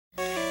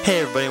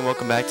Hey everybody and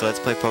welcome back to Let's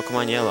Play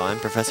Pokemon Yellow. I'm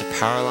Professor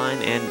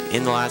Powerline, and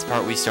in the last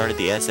part we started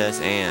the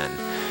S.S.ANNE.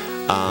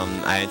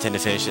 I intend to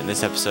finish it in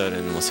this episode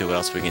and we'll see what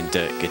else we can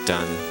get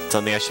done.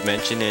 Something I should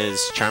mention is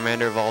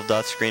Charmander evolved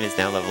off screen is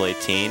now level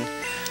 18,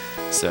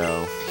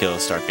 so he'll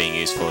start being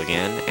useful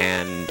again.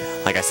 And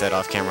like I said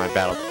off camera, I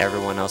battled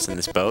everyone else in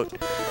this boat.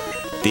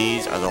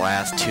 These are the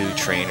last two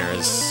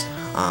trainers,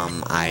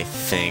 I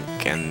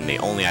think, and the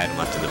only item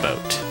left in the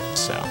boat.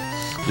 So,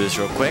 do this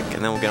real quick and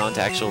then we'll get on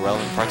to actual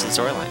relevant parts of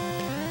the storyline.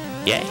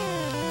 Yay!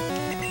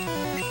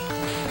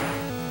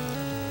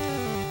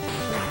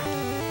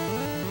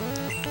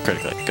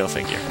 Critically, go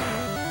figure.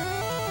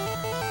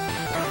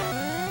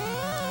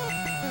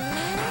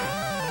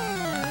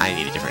 I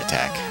need a different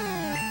attack.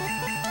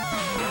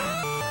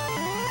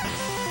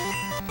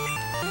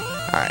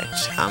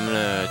 Alright, I'm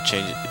gonna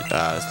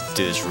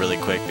do this really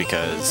quick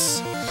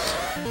because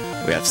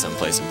we have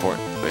something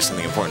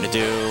important to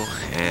do,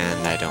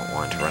 and I don't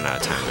want to run out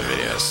of time in the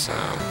video, so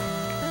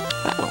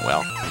that went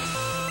well.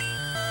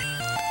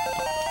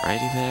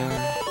 Righty there.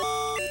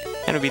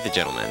 And it'll be the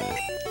gentleman.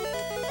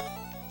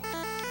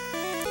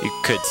 You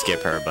could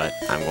skip her, but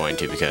I'm going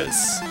to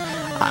because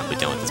I'm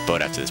done with this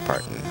boat after this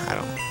part and I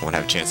won't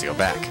have a chance to go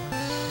back.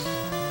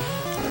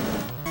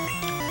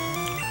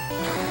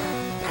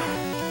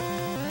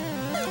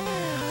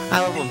 I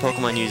love when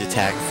Pokemon use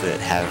attacks that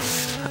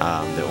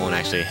that won't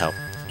actually help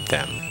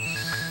them.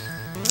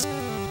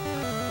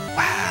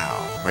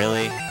 Wow,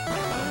 really?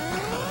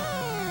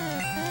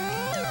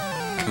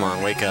 Come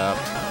on, wake up.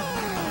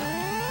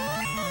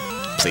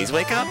 Please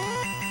wake up?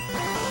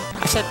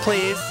 I said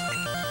please.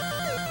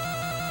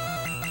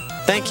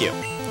 Thank you.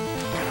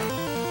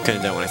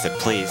 Couldn't have done when I said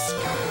please.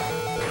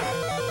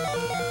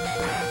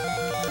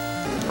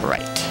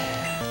 Right.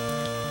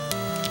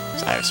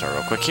 So I have to start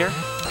real quick here.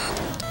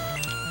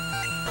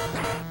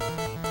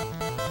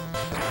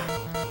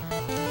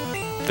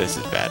 This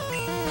is bad.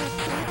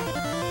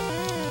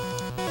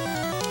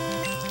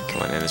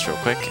 Come on, end this real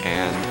quick,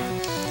 and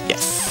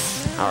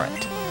yes.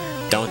 Alright.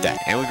 Done with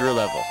that. And we grew a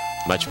level.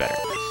 Much better.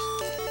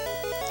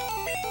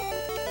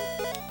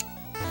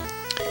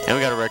 And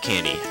we got a rare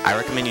candy. I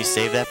recommend you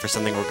save that for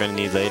something we're going to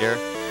need later.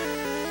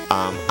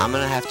 I'm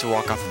going to have to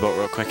walk off the boat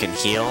real quick and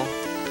heal.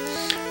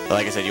 But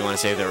like I said, you want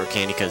to save that rare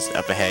candy because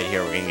up ahead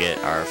here we're going to get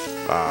our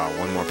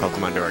one more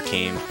Pokemon to our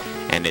team.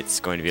 And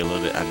it's going to be a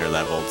little bit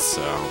under-leveled,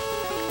 so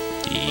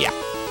yeah.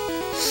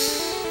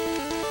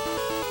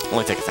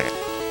 Only take a second.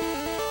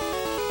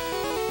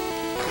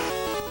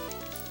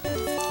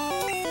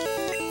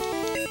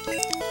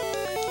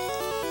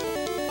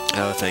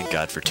 Oh, thank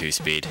God for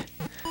 2-speed.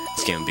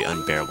 This game would be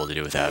unbearable to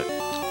do without.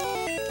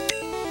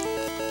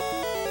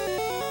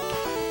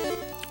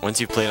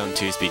 Once you've played on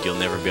 2-speed, you'll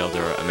never be able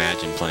to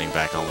imagine playing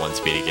back on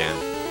 1-speed again.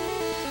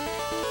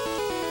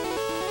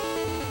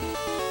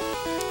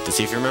 To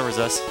see if he remembers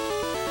us.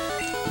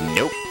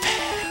 Nope.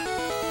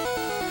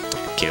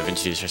 Okay, we've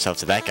introduced herself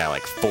to that guy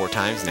like 4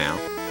 times now.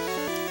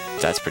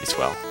 That's pretty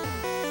swell.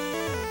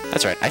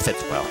 That's right, I said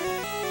swell.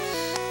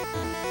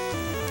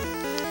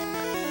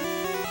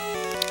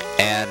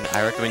 And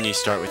I recommend you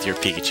start with your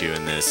Pikachu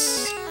in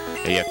this.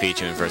 You have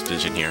Pikachu in first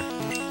position here.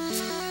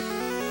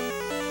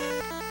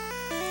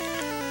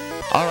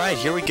 Alright,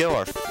 here we go.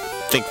 Our,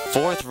 I think,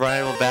 4th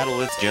rival battle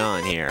with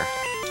John here.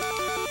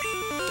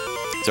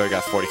 He's already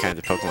got 40 kinds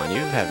of Pokemon.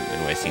 You haven't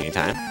been wasting any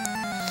time.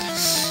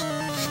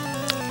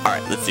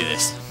 Alright, let's do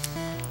this.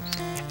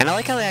 And I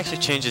like how they actually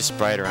changed his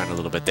sprite around a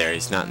little bit there.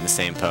 He's not in the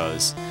same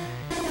pose.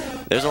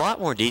 There's a lot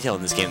more detail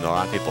in this game than a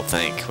lot of people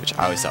think, which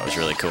I always thought was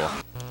really cool.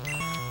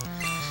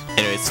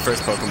 Anyway, it's the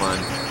first Pokemon,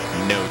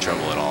 no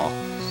trouble at all.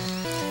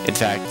 In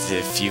fact,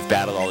 if you've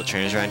battled all the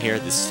trainers around here,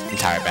 this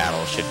entire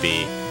battle should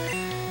be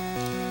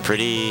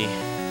pretty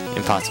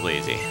impossibly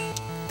easy.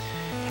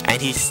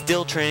 And he's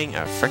still training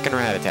a frickin'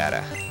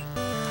 Rattata.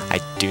 I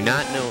do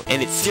not know,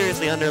 and it's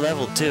seriously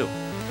under-leveled too.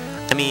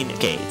 I mean,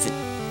 okay, it's an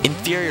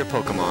inferior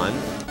Pokemon,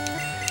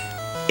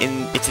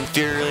 it's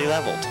inferiorly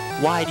leveled.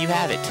 Why do you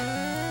have it?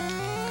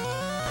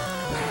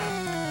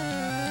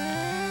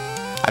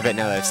 I bet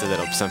now that I've said that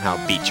it'll somehow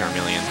beat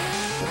Charmeleon.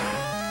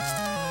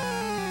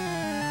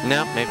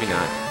 No, maybe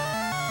not.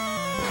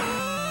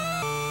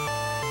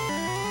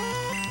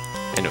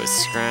 Into a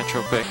scratch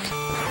real quick.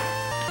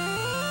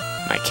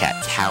 My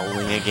cat's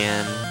howling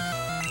again.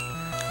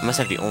 I must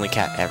have the only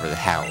cat ever that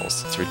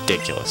howls. It's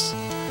ridiculous.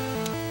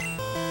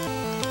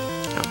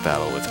 I'll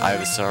battle with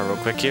Ivysaur real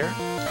quick here.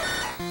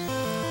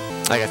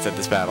 Like I said,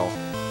 this battle,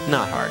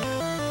 not hard.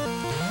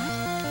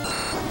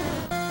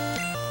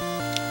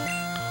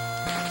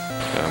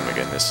 Oh my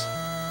goodness.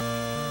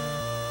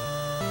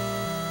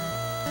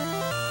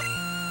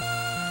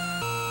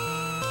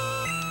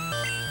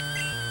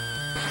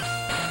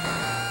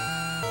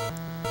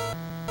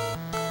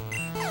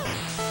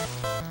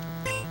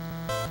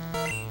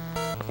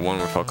 One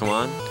more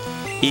Pokemon.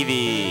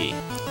 Eevee!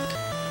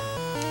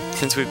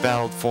 Since we've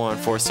battled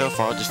 4-on-4 so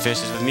far, I'll just finish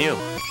this with Mew.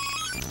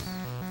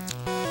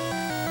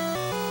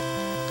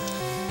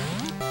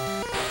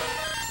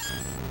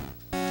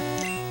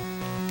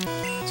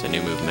 So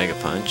new move, Mega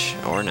Punch,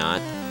 or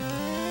not.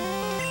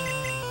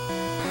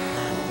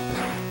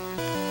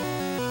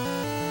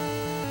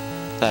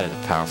 That is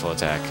a powerful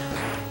attack.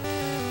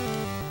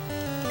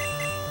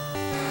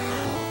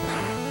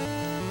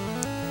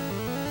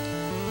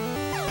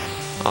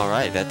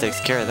 Alright, that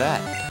takes care of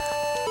that.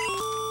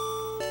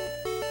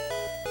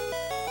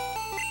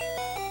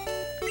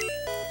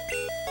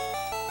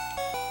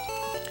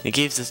 It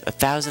gives us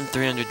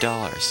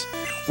 $1,300.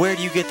 Where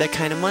do you get that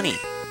kind of money?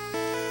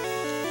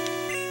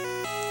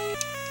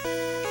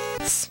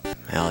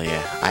 Hell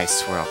yeah, I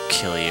swear I'll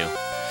kill you.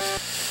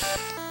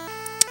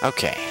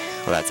 Okay,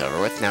 well that's over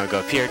with. Now we go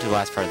up here to the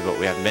last part of the boat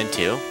we haven't been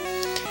to.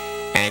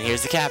 And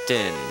here's the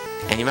captain.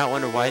 And you might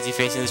wonder, why is he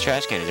facing this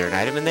trash can? Is there an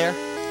item in there?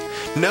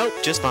 Nope,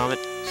 just vomit.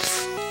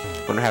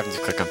 Wonder what happens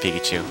if you click on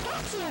Pikachu.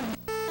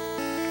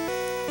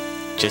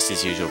 Just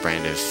his usual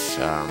brand of,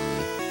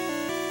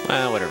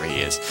 well, whatever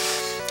he is.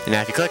 And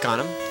now if you click on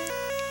him,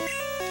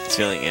 he's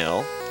feeling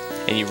ill,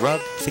 and you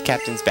rub the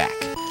captain's back.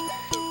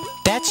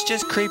 That's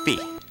just creepy.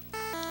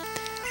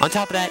 On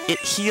top of that, it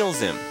heals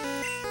him.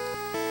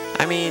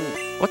 I mean,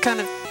 what kind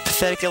of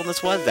pathetic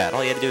illness was that?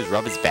 All you had to do was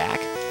rub his back?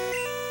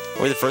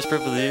 Were we the first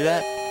people to do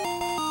that?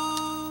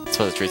 I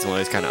suppose it's reasonable,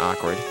 it's kind of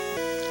awkward.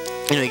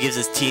 Anyway, it gives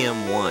us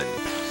TM1.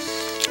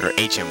 Or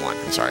HM1,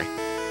 I'm sorry.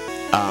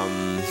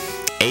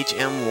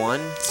 HM1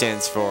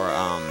 stands for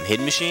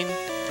Hidden Machine.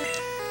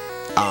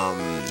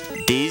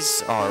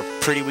 These are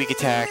pretty weak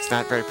attacks,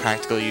 not very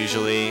practical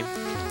usually,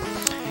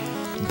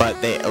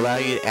 but they allow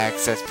you to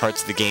access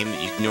parts of the game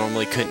that you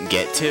normally couldn't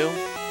get to,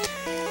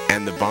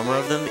 and the bummer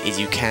of them is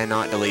you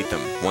cannot delete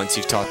them. Once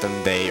you've taught them,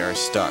 they are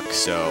stuck,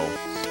 so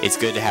it's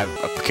good to have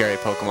carry a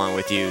Pokemon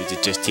with you to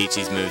just teach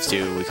these moves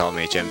to. We call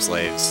them HM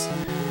slaves.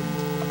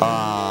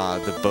 Ah,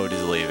 the boat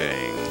is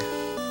leaving.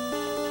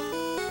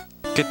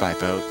 Goodbye,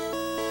 boat.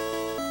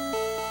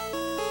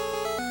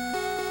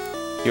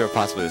 You are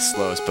possibly the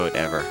slowest boat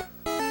ever.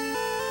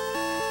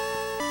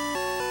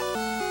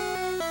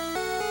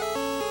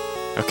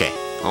 Okay,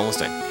 almost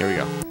done. Here we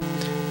go.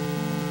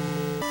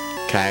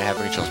 Can I have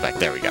the controls back?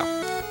 There we go.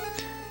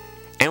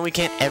 And we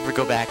can't ever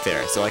go back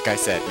there, so like I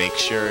said, make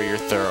sure you're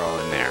thorough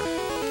in there.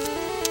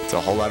 It's a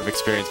whole lot of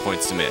experience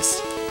points to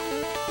miss.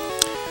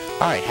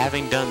 Alright,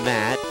 having done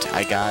that,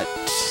 I got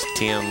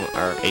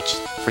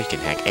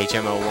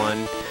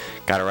HM01,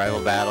 got a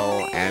rival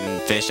battle,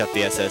 and finished up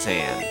the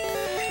S.S.ANNE.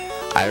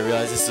 I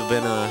realize this has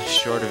been a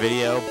shorter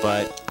video,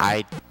 but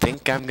I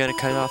think I'm gonna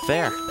cut it off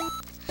there.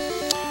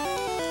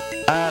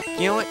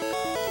 You know what?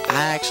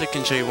 I actually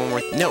can show you one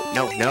more. No.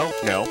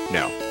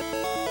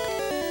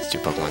 It's to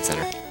Pokemon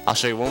Center. I'll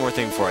show you one more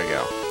thing before I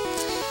go.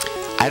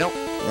 I don't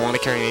want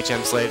to carry an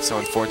HM slave, so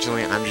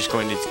unfortunately, I'm just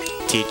going to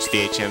teach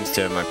the HMs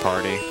to my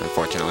party.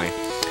 Unfortunately,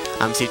 I'm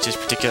going to teach this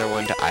particular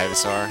one to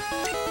Ivysaur,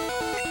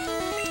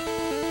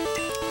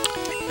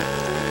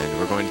 and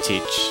we're going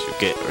to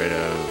get rid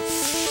of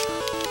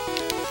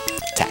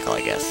Tackle,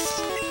 I guess.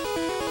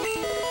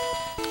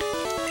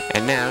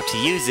 And now to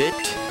use it,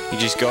 you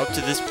just go up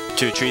to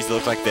trees that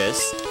look like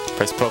this,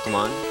 press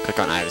Pokemon, click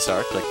on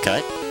Ivysaur, click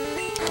Cut,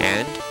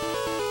 and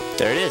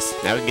there it is.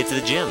 Now we can get to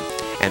the gym.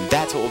 And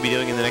that's what we'll be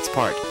doing in the next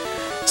part.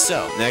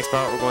 So, the next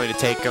part we're going to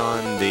take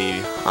on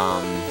the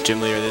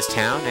gym leader of this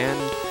town, and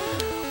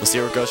we'll see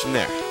where it goes from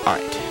there.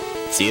 Alright,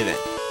 see you then.